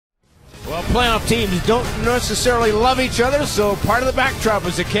Well, playoff teams don't necessarily love each other, so part of the backdrop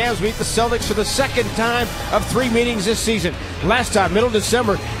is the Cavs meet the Celtics for the second time of 3 meetings this season. Last time, middle of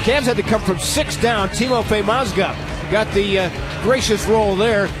December, Cavs had to come from 6 down. Timofey Mozgov got the gracious roll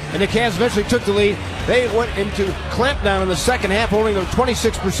there, and the Cavs eventually took the lead. They went into clampdown in the second half, only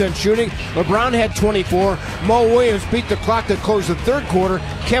 26% shooting. LeBron had 24. Mo Williams beat the clock to close the third quarter.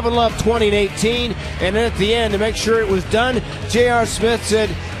 Kevin Love 20 and 18. And then at the end, to make sure it was done, J.R. Smith said,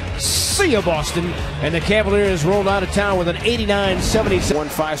 "See ya, Boston." And the Cavaliers rolled out of town with an 89-77. Won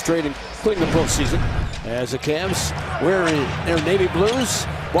 5 straight, including the postseason. As the Cavs wearing their navy blues,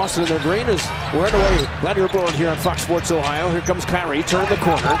 Boston in their green is wearing away. Glad you're aboard here on Fox Sports Ohio. Here comes Kyrie, turn the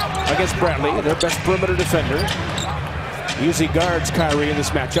corner against Bradley, their best perimeter defender. Usually guards Kyrie in this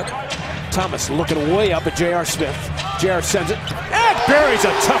matchup. Thomas looking way up at J.R. Smith. J.R. sends it, and buries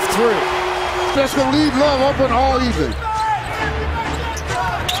a tough 3. That's going to leave Love open all evening.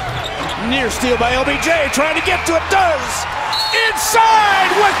 Near steal by LBJ, trying to get to it, does!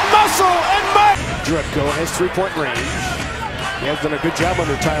 Inside with muscle and might! Drepko has 3-point range. He has done a good job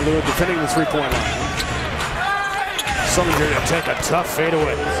under Ty Lue defending the 3-point line. Sullinger to take a tough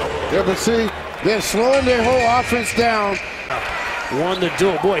fadeaway. Yeah, but see, they're slowing their whole offense down. Won the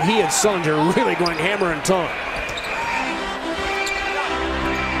duel. Boy, he and Sullinger really going hammer and tong.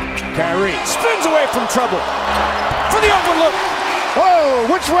 Kyrie spins away from trouble for the open look. Oh,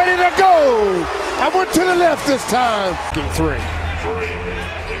 which way did I go? I went to the left this time. 3.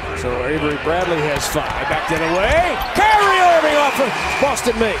 So Avery Bradley has 5. Back the other way. Kyrie Irving off of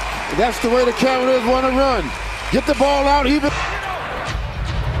Boston make. That's the way the Cavaliers want to run. Get the ball out even.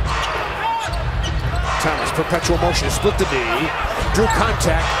 Thomas, perpetual motion, split the D, drew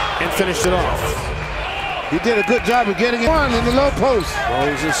contact, and finished it off. He did a good job of getting it one in the low post.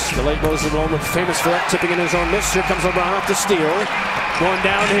 Moses, the late Moses Malone, famous for that, tipping in his own miss. Here comes LeBron off the steal. Going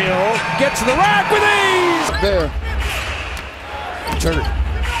downhill, gets to the rack with ease! There. Turner.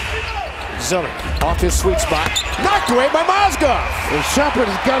 Zeller off his sweet spot. Knocked away by Mozgov. And Shumpert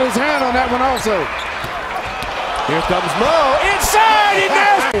has got his hand on that one also. Here comes Mo. Inside! He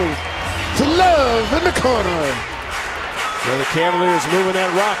nails it! To Love in the corner. So the Cavaliers moving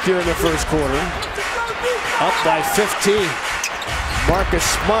that rock here in the first quarter. Up by 15. Marcus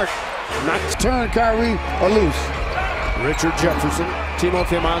Smart not turn Kyrie or loose. Richard Jefferson,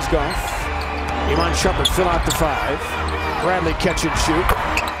 Timofey Mozgov, Iman Shumpert fill out the 5. Bradley catch and shoot.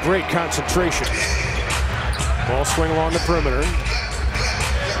 Great concentration. Ball swing along the perimeter.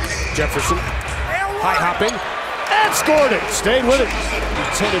 Jefferson high hopping and scored it. Stayed with it.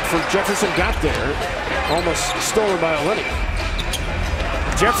 Intended for Jefferson, got there. Almost stolen by Olenek.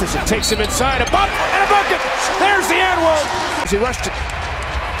 Jefferson takes him inside, a bump and a bucket. There's the and one. He rushed it.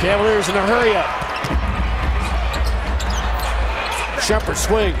 Cavaliers in a hurry up. Shumpert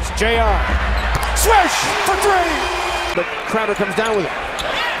swings. JR. Swish for 3. But Crowder comes down with it.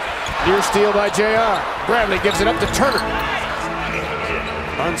 Near steal by JR. Bradley gives it up to Turner.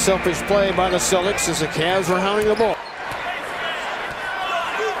 Unselfish play by the Celtics as the Cavs were hounding the ball.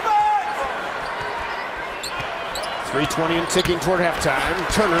 3:20 and ticking toward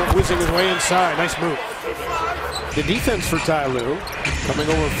halftime. Turner whizzing his way inside. Nice move. The defense for Ty Lue, coming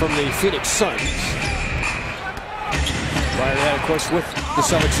over from the Phoenix Suns. Prior to that, of course, with the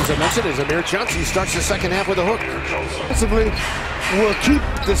Celtics, as I mentioned, is Amir Johnson starts the second half with a hook. Possibly will keep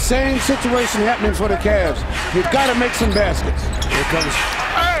the same situation happening for the Cavs. You've got to make some baskets. Here comes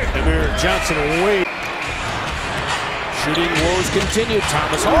Amir Johnson away. Shooting woes continue.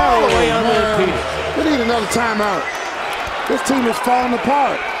 Thomas all the way unrepeated. We need another timeout. This team is falling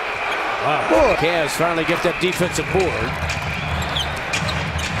apart. Wow. Boy. Cavs finally get that defensive board.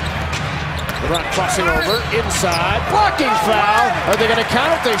 LeBron crossing over, inside, blocking foul. Are they going to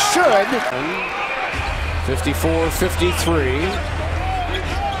count it? They should. 54-53.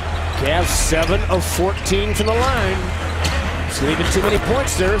 Cavs 7 of 14 from the line. Just leaving too many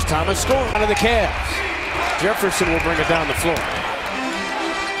points there as Thomas scoring out of the Cavs. Jefferson will bring it down the floor.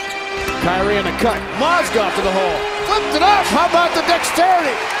 Kyrie in the cut. Mozgov to the hole. Flipped it up. How about the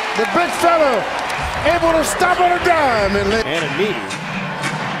dexterity? The big fella able to stop on a dime. And a knee.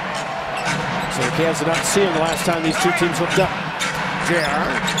 So the Cavs are not seeing the last time these two teams hooked up. JR.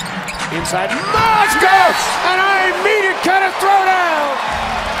 Inside. Mozgov! An immediate kind of throwdown!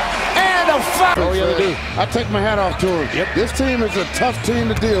 And a foul. Oh, yeah, they do. I take my hat off to him. Yep. This team is a tough team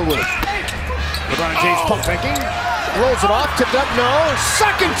to deal with. LeBron James pump faking. Rolls it off, tipped up, no.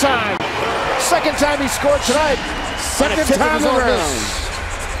 Second time. Second time he scored tonight. Second time around.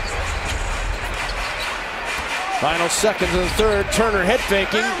 Final seconds of the third. Turner head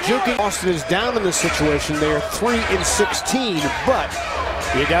faking, juking. Boston is down in this situation. They are 3-16, but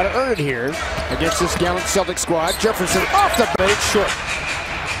You got to earn it here against this gallant Celtic squad. Jefferson off the bench, short.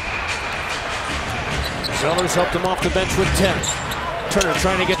 Zellers helped him off the bench with 10. Turner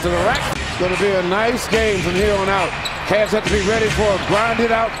trying to get to the rack. It's going to be a nice game from here on out. Cavs have to be ready for a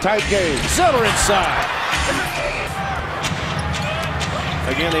grinded-out type game. Zeller inside.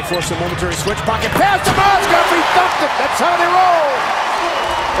 Again, they force a momentary switch. Pocket pass to Montgomery. Thumped it. That's how they roll.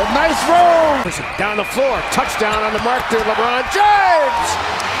 A nice roll. Down the floor. Touchdown on the mark there, LeBron James.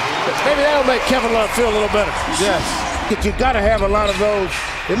 Maybe that'll make Kevin Love feel a little better. Yes. You got to have a lot of those.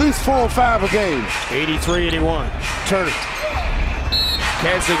 At least 4 or 5 a game. 83-81. Turner.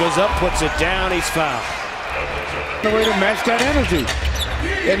 Kansley goes up, puts it down. He's fouled. The way to match that energy.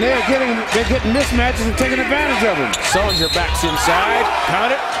 And they're getting mismatches and taking advantage of them. Sullinger backs inside.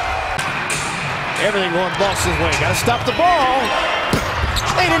 Count it. Everything going Boston's way. Got to stop the ball.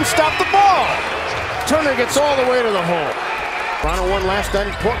 They didn't stop the ball. Turner gets all the way to the hole. Toronto won last night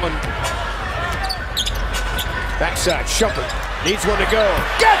in Portland. Backside, Shumpert needs one to go.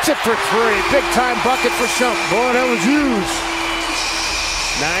 Gets it for 3. Big time bucket for Shump. Boy, that was huge.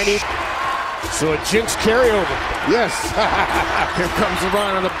 90. So a jinx carryover. Yes. Here comes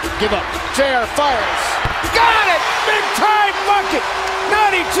LeBron on the give up. JR fires. Got it! Big time bucket!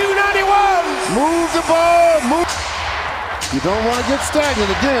 92-91! Move the ball. Move. You don't want to get stagnant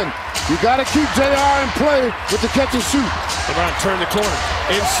again. You got to keep JR in play with the catch and shoot. LeBron turned the corner.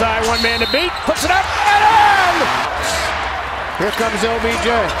 Inside, one man to beat. Puts it up and in! Here comes LBJ.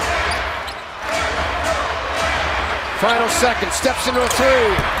 Final second, steps into a 3.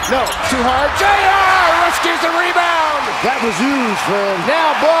 No, too hard. JR rescues the rebound. That was huge, Fred.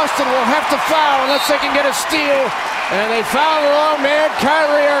 Now Boston will have to foul unless they can get a steal. And they foul the long man,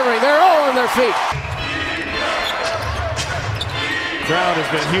 Kyrie Irving. They're all on their feet. Crowd has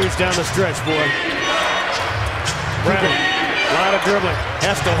been huge down the stretch, boy. Bradley, a lot of dribbling.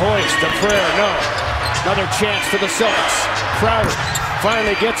 Has to hoist the prayer. No. Another chance for the Celtics. Crowder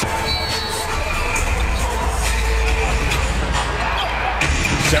finally gets it.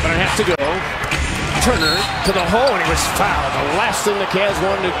 7.5 to go. Turner to the hole, and he was fouled. The last thing the Cavs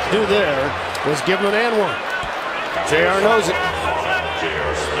wanted to do there was give him an and one. JR knows it.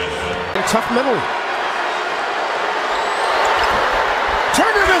 And tough mentally.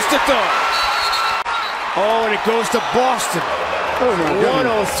 Turner missed it though. Oh, and it goes to Boston.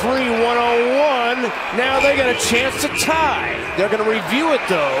 103-101. Now they got a chance to tie. They're going to review it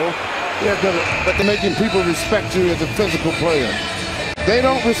though. Yeah, but they're making people respect you as a physical player. They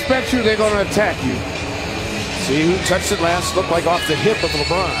don't respect you, they're going to attack you. See who touched it last? Looked like off the hip of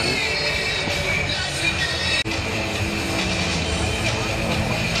LeBron.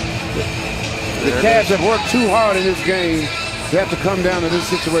 The Cavs have worked too hard in this game. They have to come down to this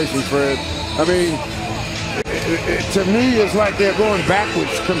situation, Fred. I mean, to me, it's like they're going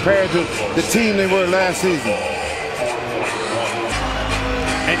backwards compared to the team they were last season.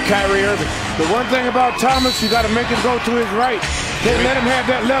 And Kyrie Irving. The one thing about Thomas, you got to make him go to his right. Can't let him have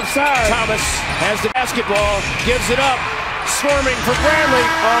that left side. Thomas has the basketball, gives it up, swarming for Bradley.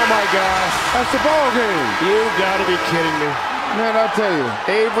 Oh my gosh. That's the ball game. You gotta be kidding me. Man, I'll tell you.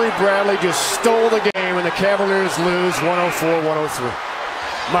 Avery Bradley just stole the game and the Cavaliers lose 104-103.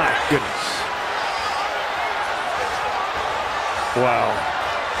 My goodness. Wow.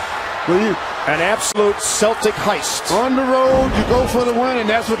 Well, an absolute Celtic heist. On the road, you go for the win, and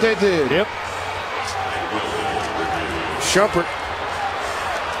that's what they did. Yep. Shumpert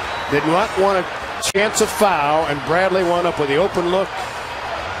did not want a chance of foul, and Bradley wound up with the open look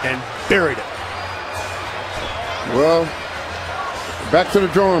and buried it. Well, back to the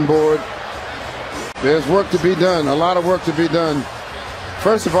drawing board. There's work to be done, a lot of work to be done.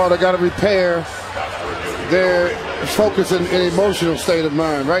 First of all, they got to repair their focus and emotional state of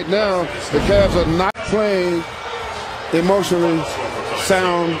mind. Right now, the Cavs are not playing emotionally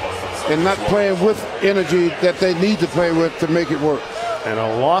sound and not playing with energy that they need to play with to make it work. And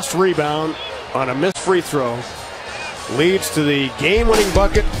a lost rebound on a missed free throw leads to the game-winning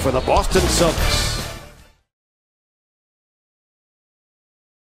bucket for the Boston Celtics.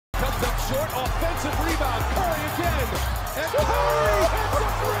 Comes up short, offensive rebound. Curry again. And Curry hits a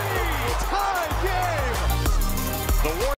three.